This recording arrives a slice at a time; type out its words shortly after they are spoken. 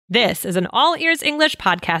This is an All Ears English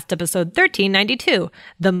podcast, episode 1392,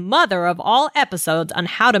 the mother of all episodes on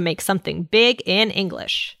how to make something big in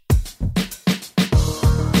English.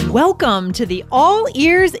 Welcome to the All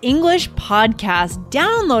Ears English podcast,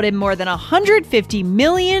 downloaded more than 150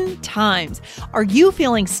 million times. Are you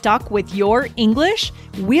feeling stuck with your English?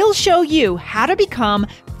 We'll show you how to become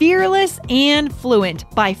fearless and fluent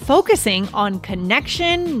by focusing on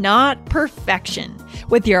connection, not perfection.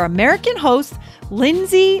 With your American hosts,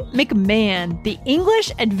 Lindsay McMahon, the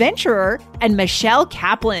English adventurer, and Michelle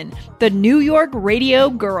Kaplan, the New York radio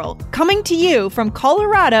girl, coming to you from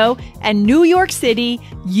Colorado and New York City,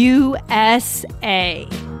 USA.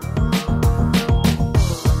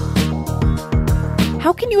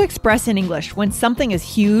 How can you express in English when something is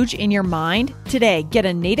huge in your mind? Today, get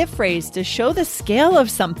a native phrase to show the scale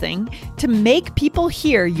of something to make people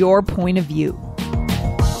hear your point of view.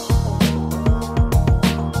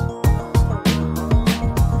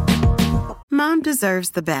 Mom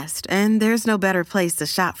deserves the best, and there's no better place to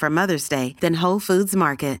shop for Mother's Day than Whole Foods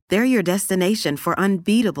Market. They're your destination for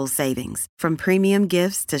unbeatable savings, from premium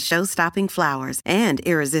gifts to show-stopping flowers and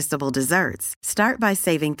irresistible desserts. Start by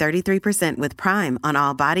saving 33% with Prime on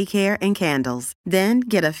all body care and candles. Then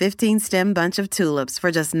get a 15-stem bunch of tulips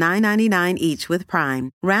for just $9.99 each with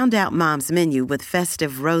Prime. Round out Mom's menu with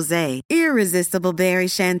festive rosé, irresistible berry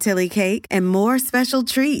chantilly cake, and more special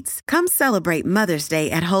treats. Come celebrate Mother's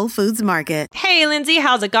Day at Whole Foods Market. Hey, Lindsay,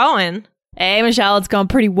 how's it going? Hey, Michelle, it's going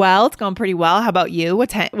pretty well. How about you?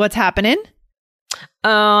 What's happening?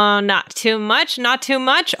 Not too much.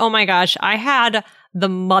 Oh my gosh, I had the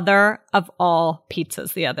mother of all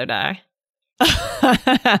pizzas the other day.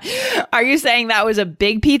 Are you saying that was a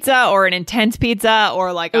big pizza or an intense pizza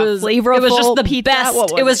or like flavorful It was just the pizza?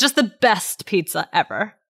 best. It was just the best pizza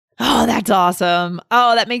ever. Oh, that's awesome.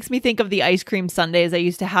 Oh, that makes me think of the ice cream sundaes I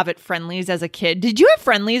used to have at Friendly's as a kid. Did you have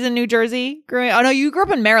Friendly's in New Jersey? Oh, no, you grew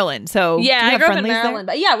up in Maryland. So yeah, I grew up in Maryland.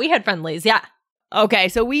 But yeah, we had Friendly's. Yeah. Okay,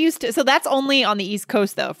 so so that's only on the East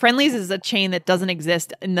Coast, though. Friendly's is a chain that doesn't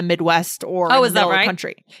exist in the Midwest or in the middle of the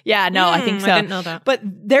country. Yeah, no, I think so. I didn't know that. But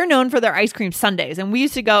they're known for their ice cream sundaes. And we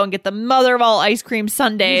used to go and get the mother of all ice cream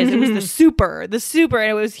sundaes. It was the super,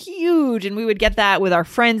 and it was huge. And we would get that with our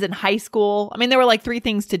friends in high school. I mean, there were like 3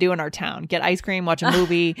 things to do in our town. Get ice cream, watch a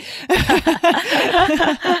movie. That's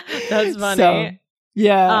funny. So,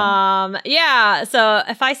 yeah. Yeah. So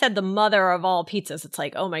if I said the mother of all pizzas, it's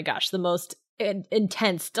like, oh my gosh, the most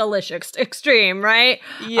intense, delicious, extreme, right?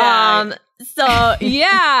 Yeah. So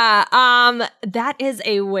yeah, that is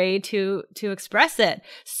a way to express it.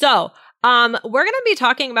 So, we're going to be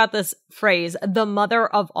talking about this phrase, the mother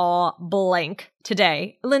of all blank,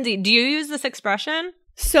 today. Lindsay, do you use this expression?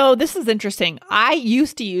 So this is interesting. I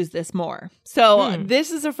used to use this more. So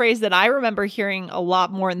this is a phrase that I remember hearing a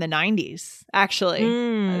lot more in the 90s, actually,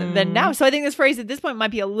 than now. So I think this phrase at this point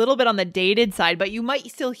might be a little bit on the dated side, but you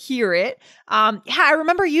might still hear it. I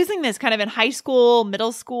remember using this kind of in high school,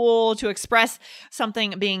 middle school to express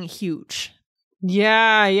something being huge.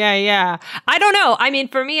 Yeah. I don't know. I mean,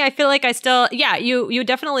 for me, I feel like you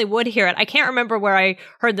definitely would hear it. I can't remember where I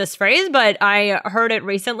heard this phrase, but I heard it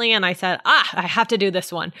recently and I said, I have to do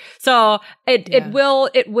this one. So it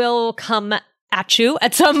will come at you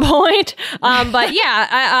at some point. But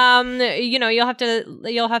yeah, you'll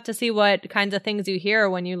have to see what kinds of things you hear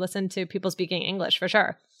when you listen to people speaking English, for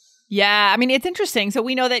sure. Yeah, I mean, it's interesting. So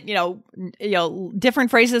we know that, different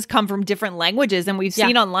phrases come from different languages. And we've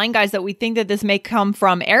seen online, guys, that we think that this may come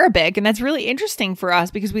from Arabic. And that's really interesting for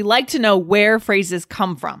us because we like to know where phrases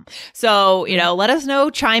come from. So, let us know,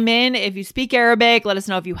 chime in. If you speak Arabic, let us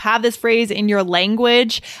know if you have this phrase in your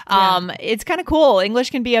language. It's kind of cool. English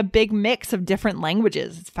can be a big mix of different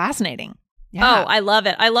languages. It's fascinating. Yeah. Oh, I love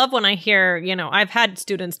it. I love when I hear, I've had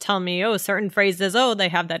students tell me, certain phrases, they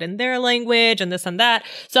have that in their language and this and that.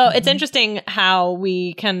 So it's interesting how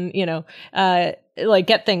we can,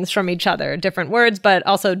 get things from each other, different words, but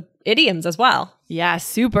also idioms as well. Yeah,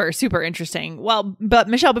 super, super interesting. Well, but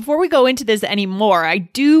Michelle, before we go into this anymore, I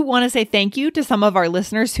do want to say thank you to some of our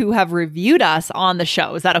listeners who have reviewed us on the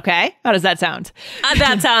show. Is that okay? How does that sound?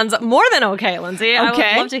 That sounds more than okay, Lindsay. I would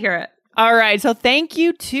love to hear it. All right. So thank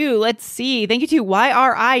you to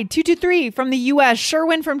YRI223 from the U.S.,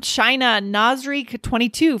 Sherwin from China,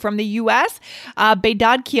 Nazrik22 from the U.S.,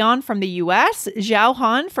 Beidad Kian from the U.S., Zhao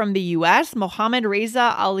Han from the U.S., Mohammed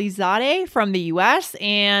Reza Alizadeh from the U.S.,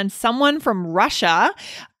 and someone from Russia.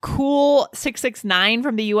 Cool 669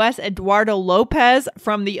 from the US, Eduardo Lopez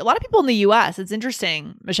from a lot of people in the US. It's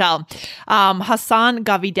interesting, Michelle. Hassan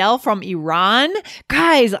Gavidel from Iran.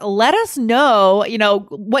 Guys, let us know,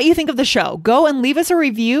 what you think of the show. Go and leave us a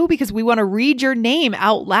review because we want to read your name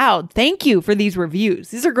out loud. Thank you for these reviews.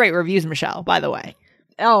 These are great reviews, Michelle, by the way.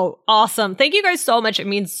 Oh, awesome. Thank you guys so much. It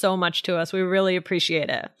means so much to us. We really appreciate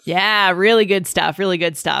it. Yeah, really good stuff. Really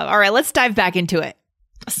good stuff. All right, let's dive back into it.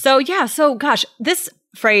 So gosh, this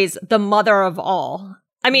phrase, the mother of all.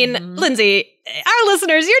 I mean, Lindsay, our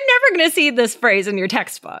listeners, you're never going to see this phrase in your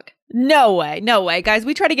textbook. No way. No way. Guys,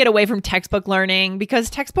 we try to get away from textbook learning because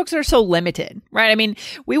textbooks are so limited, right? I mean,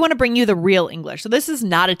 we want to bring you the real English. So this is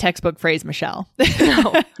not a textbook phrase, Michelle.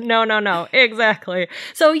 No. Exactly.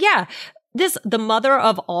 So the mother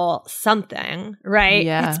of all something, right?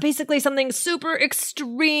 Yeah. It's basically something super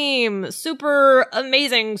extreme, super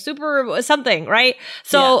amazing, super something, right?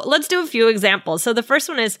 So let's do a few examples. So the first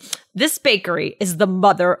one is, this bakery is the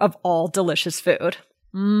mother of all delicious food.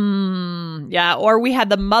 Yeah. Or we had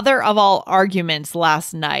the mother of all arguments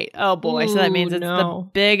last night. Oh boy. So that means it's the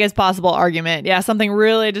biggest possible argument. Yeah. Something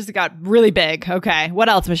really just got really big. Okay. What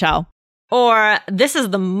else, Michelle? Or, this is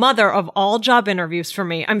the mother of all job interviews for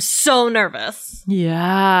me. I'm so nervous.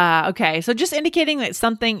 Yeah. Okay. So just indicating that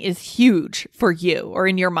something is huge for you or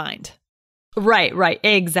in your mind. Right.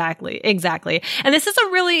 Exactly. And this is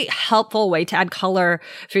a really helpful way to add color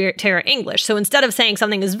to your English. So instead of saying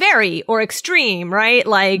something is very or extreme, right?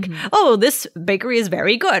 Like, oh, this bakery is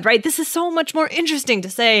very good, right? This is so much more interesting to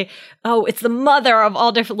say, oh, it's the mother of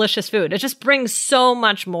all delicious food. It just brings so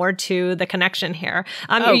much more to the connection here.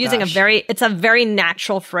 You're using it's a very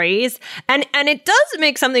natural phrase, and it does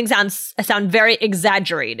make something sound very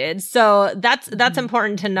exaggerated. So that's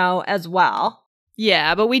important to know as well.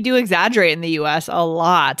 Yeah, but we do exaggerate in the US a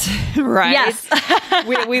lot, right? Yes.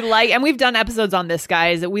 we like, and we've done episodes on this,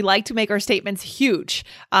 guys, that we like to make our statements huge.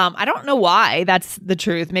 I don't know why that's the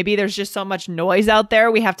truth. Maybe there's just so much noise out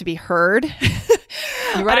there. We have to be heard.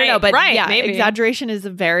 I don't know, but maybe. Exaggeration is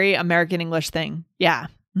a very American English thing. Yeah.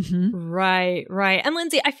 Right. And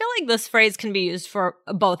Lindsay, I feel like this phrase can be used for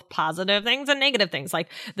both positive things and negative things. Like,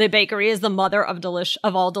 the bakery is the mother of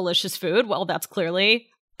all delicious food. Well, that's clearly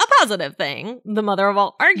a positive thing. The mother of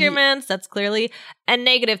all arguments, that's clearly a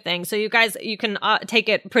negative thing. So you guys, you can take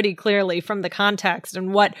it pretty clearly from the context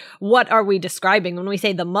and what are we describing when we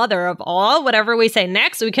say the mother of all. Whatever we say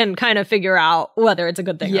next, we can kind of figure out whether it's a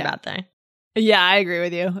good thing or a bad thing. Yeah, I agree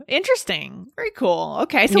with you. Interesting. Very cool.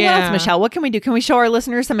 Okay, so what else, Michelle? What can we do? Can we show our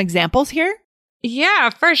listeners some examples here? Yeah,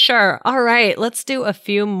 for sure. All right, let's do a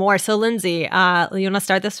few more. So Lindsay, you want to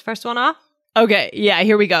start this first one off? Okay, yeah,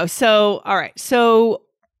 here we go. So, all right. So,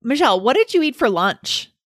 Michelle, what did you eat for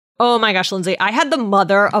lunch? Oh my gosh, Lindsay, I had the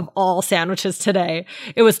mother of all sandwiches today.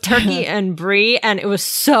 It was turkey and brie, and it was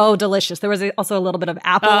so delicious. There was also a little bit of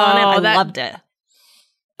apple on it. I loved it.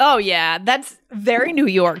 Oh, yeah. That's very New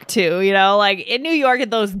York, too. Like in New York, at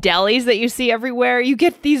those delis that you see everywhere, you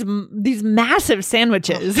get these massive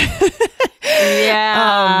sandwiches.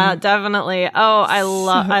 Yeah, definitely. Oh,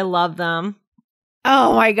 I love them.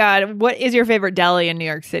 Oh, my God. What is your favorite deli in New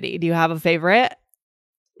York City? Do you have a favorite?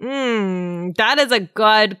 That is a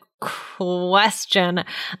good question.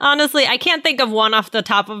 Honestly, I can't think of one off the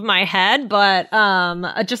top of my head, but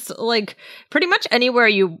just like pretty much anywhere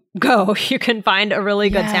you go, you can find a really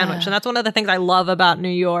good sandwich. And that's one of the things I love about New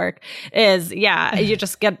York is, you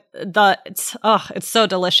just get it's so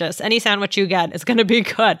delicious. Any sandwich you get is going to be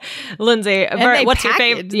good. Lindsay, what's your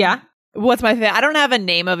favorite? Yeah. What's my favorite? I don't have a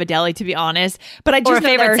name of a deli, to be honest, but I just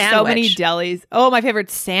know there are so many delis. Oh, my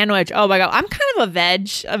favorite sandwich. Oh my God. I'm kind of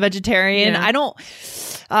a vegetarian. Yeah. I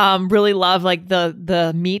don't really love like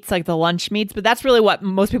the meats, like the lunch meats, but that's really what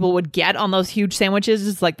most people would get on those huge sandwiches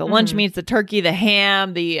is like the lunch meats, the turkey, the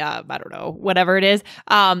ham, the, I don't know, whatever it is.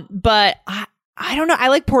 But I don't know. I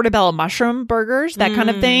like portobello mushroom burgers, that kind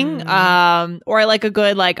of thing. Or I like a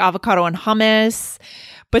good like avocado and hummus.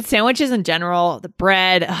 But sandwiches in general, the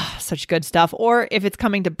bread, such good stuff. Or if it's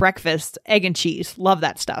coming to breakfast, egg and cheese. Love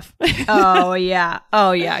that stuff. Oh, yeah.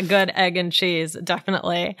 Good egg and cheese.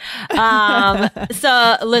 Definitely.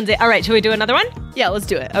 So, Lindsay, all right. Should we do another one? Yeah, let's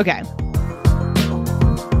do it. Okay.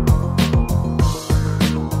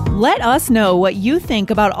 Let us know what you think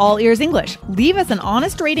about All Ears English. Leave us an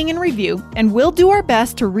honest rating and review, and we'll do our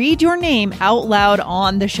best to read your name out loud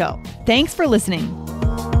on the show. Thanks for listening.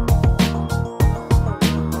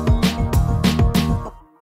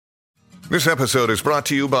 This episode is brought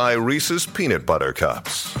to you by Reese's Peanut Butter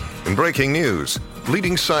Cups. In breaking news,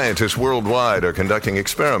 leading scientists worldwide are conducting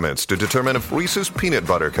experiments to determine if Reese's Peanut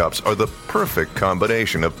Butter Cups are the perfect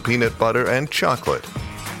combination of peanut butter and chocolate.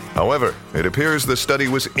 However, it appears the study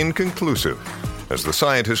was inconclusive, as the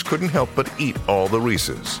scientists couldn't help but eat all the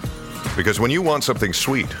Reese's. Because when you want something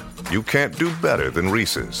sweet, you can't do better than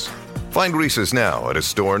Reese's. Find Reese's now at a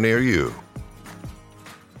store near you.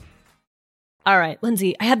 All right,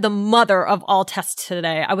 Lindsay, I had the mother of all tests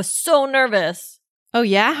today. I was so nervous. Oh,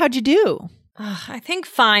 yeah? How'd you do? I think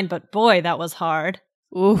fine, but boy, that was hard.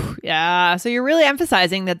 Ooh, yeah. So you're really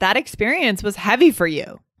emphasizing that experience was heavy for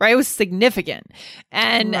you, right? It was significant.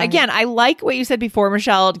 And again, I like what you said before,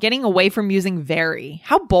 Michelle, getting away from using very.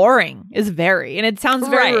 How boring is very? And it sounds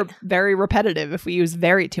very, very repetitive if we use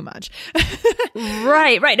very too much.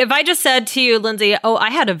 Right. If I just said to you, Lindsay, oh, I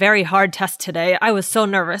had a very hard test today. I was so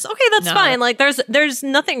nervous. Okay, that's fine. Like there's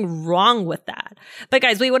nothing wrong with that. But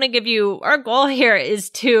guys, we want to give you, our goal here is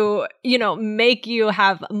to, make you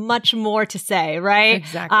have much more to say, right?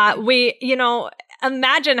 Exactly.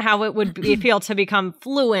 Imagine how it would feel to become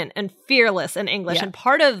fluent and fearless in English. Yeah. And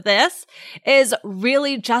part of this is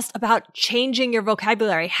really just about changing your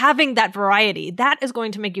vocabulary, having that variety. That is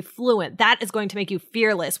going to make you fluent. That is going to make you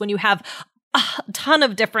fearless when you have a ton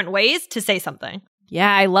of different ways to say something.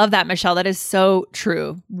 Yeah, I love that, Michelle. That is so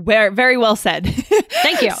true. Very well said.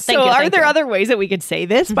 Thank you. Are there other ways that we could say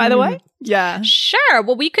this, by the way? Yeah. Sure.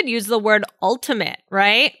 Well, we could use the word ultimate,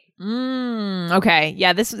 right? Okay.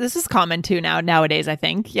 Yeah, this is common too nowadays, I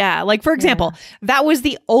think. Yeah. Like, for example, that was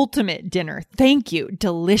the ultimate dinner. Thank you.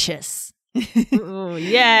 Delicious. Ooh,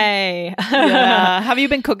 yay. Yeah. Have you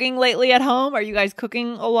been cooking lately at home? Are you guys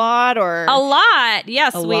cooking a lot or? A lot.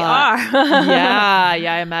 Yes, we are. Yeah,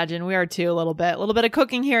 I imagine we are too a little bit of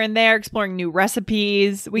cooking here and there, exploring new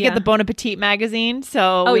recipes. We get the Bon Appetit magazine.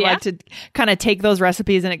 So we like to kind of take those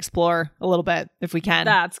recipes and explore a little bit if we can.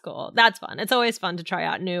 That's cool. That's fun. It's always fun to try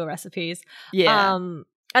out new recipes. Yeah.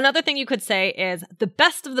 Another thing you could say is the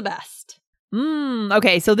best of the best.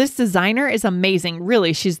 Okay, so this designer is amazing.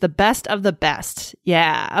 Really, she's the best of the best.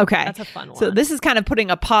 Yeah, okay. That's a fun one. So this is kind of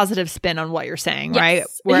putting a positive spin on what you're saying, right?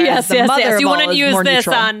 Yes. You wouldn't use this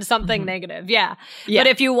on something negative. Yeah. But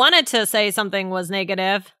if you wanted to say something was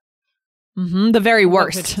negative. The very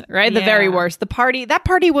worst, right? The very worst. That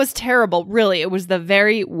party was terrible. Really, it was the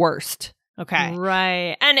very worst. Okay.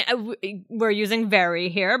 Right. And we're using very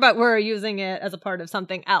here, but we're using it as a part of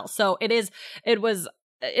something else. So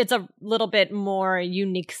it's a little bit more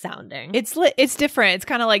unique sounding. It's different. It's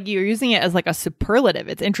kind of like you're using it as like a superlative.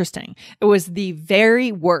 It's interesting. It was the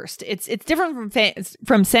very worst. It's different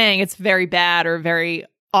from saying it's very bad or very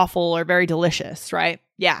awful or very delicious, right?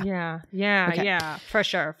 Yeah. Yeah. For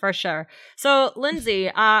sure. So,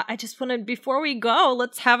 Lindsay, I just wanted, before we go,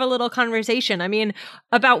 let's have a little conversation. I mean,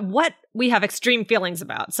 about what we have extreme feelings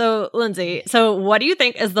about. So, Lindsay, what do you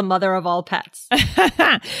think is the mother of all pets?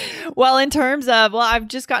 Well, in terms of, I've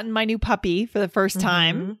just gotten my new puppy for the first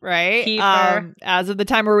time, right? Keeper. As of the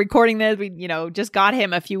time we're recording this, we, just got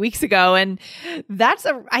him a few weeks ago. And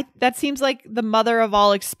that seems like the mother of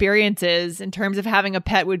all experiences in terms of having a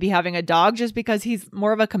pet would be having a dog, just because he's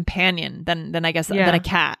more of a companion than I guess than a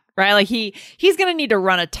cat, right? Like he's gonna need to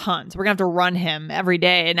run a ton, so we're gonna have to run him every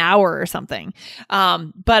day, an hour or something.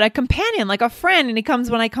 But a companion, like a friend, and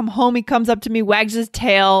when I come home, he comes up to me, wags his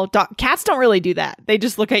tail. Cats don't really do that. They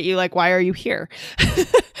just look at you like, why are you here?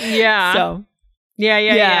 Yeah. So.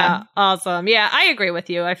 Yeah. Awesome. Yeah, I agree with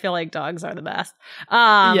you. I feel like dogs are the best.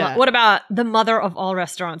 What about the mother of all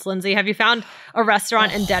restaurants, Lindsay? Have you found a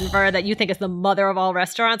restaurant in Denver that you think is the mother of all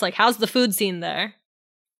restaurants? Like, how's the food scene there?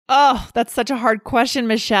 Oh, that's such a hard question,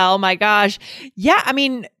 Michelle. My gosh. Yeah, I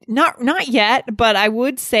mean, not yet, but I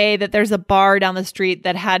would say that there's a bar down the street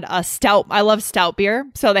that had a stout. I love stout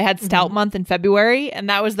beer. So they had stout month in February, and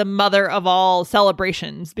that was the mother of all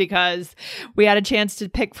celebrations because we had a chance to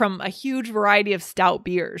pick from a huge variety of stout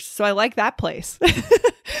beers. So I like that place.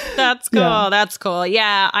 That's cool. Yeah. That's cool.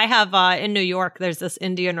 Yeah, I have in New York, there's this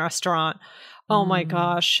Indian restaurant. Oh my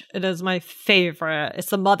gosh, it is my favorite. It's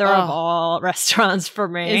the mother of all restaurants for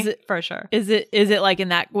me, for sure. Is it like in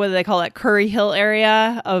that, what do they call it, Curry Hill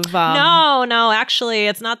area of? No, actually,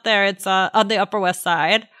 it's not there. It's on the Upper West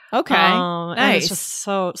Side. Okay, nice. And it's just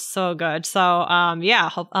so good. So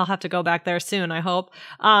I'll have to go back there soon, I hope.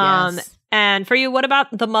 Yes. And for you, what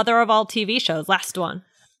about the mother of all TV shows? Last one.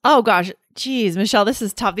 Oh gosh, geez, Michelle, this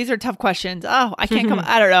is tough. These are tough questions. Oh, I can't come.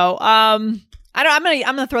 I don't know.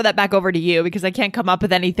 I'm gonna throw that back over to you because I can't come up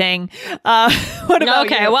with anything. What about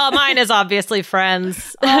you? Well, mine is obviously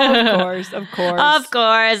Friends. Of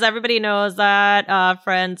course. Everybody knows that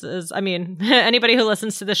Friends is. I mean, anybody who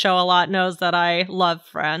listens to the show a lot knows that I love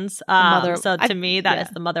Friends. So to me, that is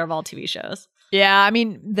the mother of all TV shows. Yeah, I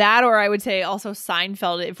mean, that, or I would say also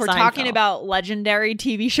Seinfeld. If we're talking about legendary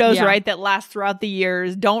TV shows, right, that last throughout the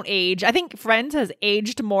years, don't age. I think Friends has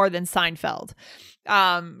aged more than Seinfeld.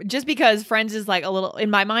 Just because Friends is like a little, in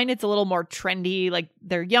my mind, it's a little more trendy, like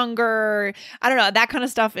they're younger. I don't know, that kind of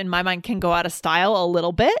stuff in my mind can go out of style a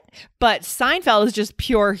little bit, but Seinfeld is just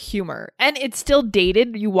pure humor and it's still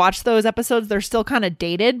dated. You watch those episodes, they're still kind of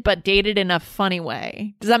dated, but dated in a funny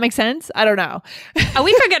way. Does that make sense? I don't know.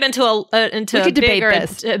 We could get into a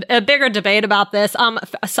bigger debate about this.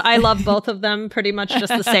 So I love both of them pretty much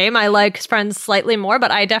just the same. I like Friends slightly more,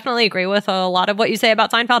 but I definitely agree with a lot of what you say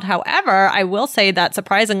about Seinfeld. However, I will say that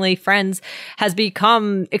surprisingly, Friends has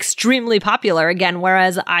become extremely popular again,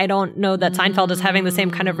 whereas I don't know that Seinfeld is having the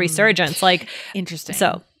same kind of resurgence. Like, interesting.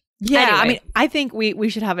 So, yeah, anyway. I mean, I think we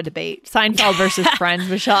should have a debate. Seinfeld versus Friends,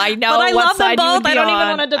 Michelle. I know, but I what love them side you would both. be I don't on.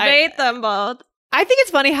 even want to debate them both. I think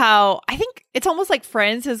it's funny how I think it's almost like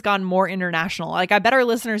Friends has gone more international. Like, I bet our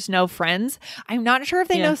listeners know Friends. I'm not sure if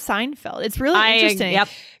they know Seinfeld. It's really interesting.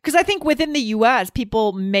 Because I think within the US,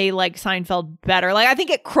 people may like Seinfeld better. Like, I think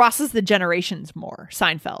it crosses the generations more,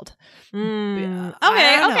 Seinfeld. Okay,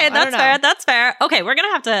 that's fair. Okay, we're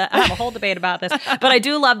gonna have to have a whole debate about this. But I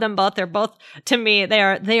do love them both. They're both, to me, they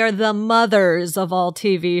are the mothers of all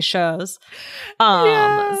TV shows.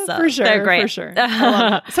 So for sure, they're great. For sure.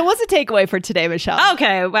 So what's the takeaway for today, Michelle?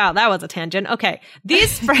 Okay, wow, that was a tangent. Okay,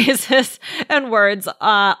 these phrases and words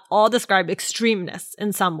all describe extremeness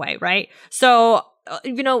in some way, right? So,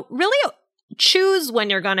 really choose when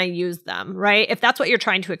you're going to use them, right? If that's what you're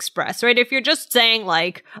trying to express, right? If you're just saying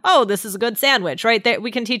like, oh, this is a good sandwich, right? That we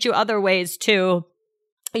can teach you other ways to,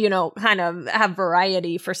 kind of have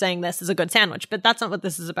variety for saying this is a good sandwich, but that's not what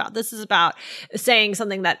this is about. This is about saying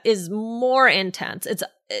something that is more intense. It's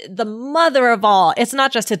the mother of all. It's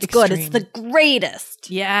not just it's extreme. Good, it's the greatest.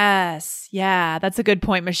 Yes. Yeah, that's a good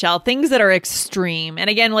point, Michelle. Things that are extreme. And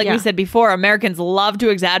again, like we said before, Americans love to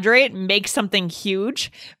exaggerate, make something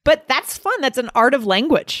huge, but that's fun. That's an art of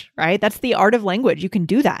language, right? That's the art of language. You can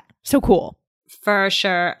do that. So cool. For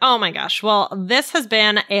sure. Oh my gosh. Well, this has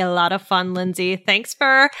been a lot of fun, Lindsay. Thanks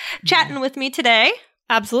for chatting with me today.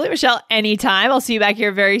 Absolutely, Michelle. Anytime. I'll see you back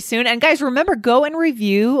here very soon. And guys, remember, go and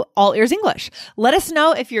review All Ears English. Let us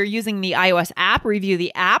know if you're using the iOS app, review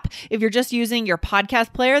the app. If you're just using your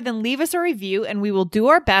podcast player, then leave us a review and we will do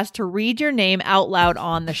our best to read your name out loud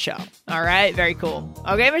on the show. All right. Very cool.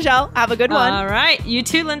 Okay, Michelle, have a good one. All right. You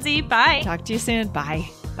too, Lindsay. Bye. Talk to you soon. Bye.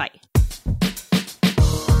 Bye.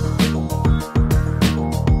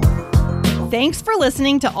 Thanks for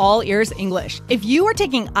listening to All Ears English. If you are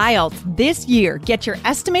taking IELTS this year, get your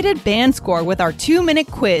estimated band score with our 2-minute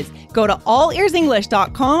quiz. Go to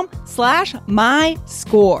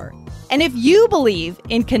allearsenglish.com/myscore. And if you believe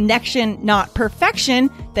in connection, not perfection,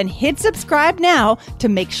 then hit subscribe now to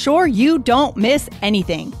make sure you don't miss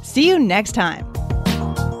anything. See you next time.